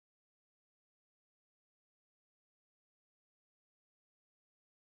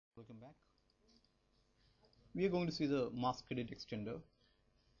Welcome back. We are going to see the MaskEditExtender.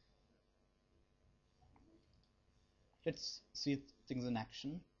 Let's see things in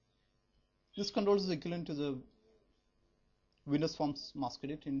action. This control is equivalent to the Windows Forms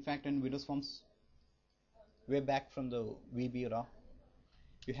MaskEdit. In fact, in Windows Forms, way back from the VB era,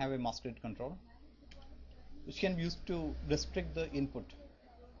 you have a MaskEdit control, which can be used to restrict the input.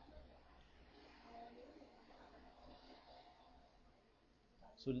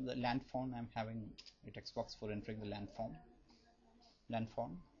 So the land form, I'm having a text box for entering the land form.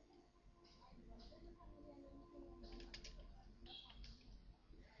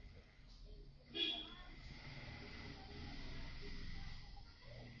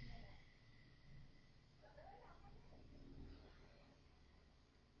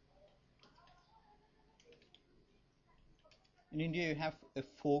 In India, you have a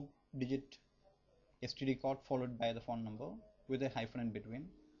 4-digit STD code followed by the phone number with a hyphen in between.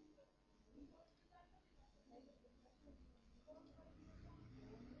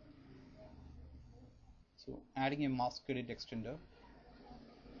 So adding a MaskEditExtender,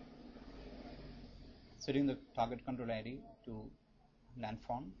 setting the target control ID to land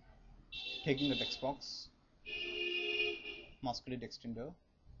font, taking the text box, MaskEditExtender.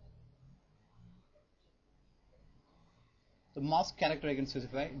 The mask character I can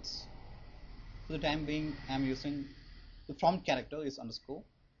specify. It's for the time being I'm using the prompt character is underscore,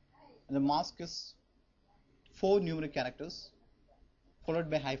 and the mask is 4 numeric characters followed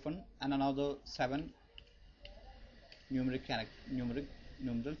by hyphen and another 7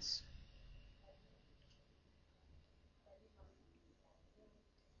 numerals.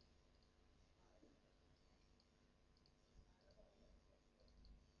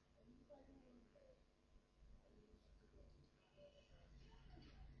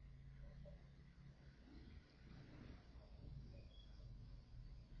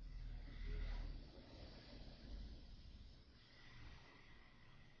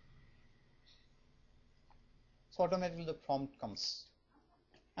 So automatically the prompt comes.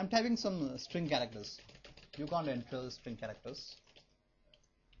 I'm typing some string characters. You can't enter string characters.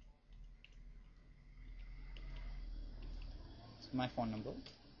 It's my phone number,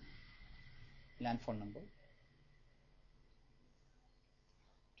 land phone number.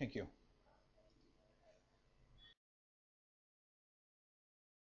 Thank you.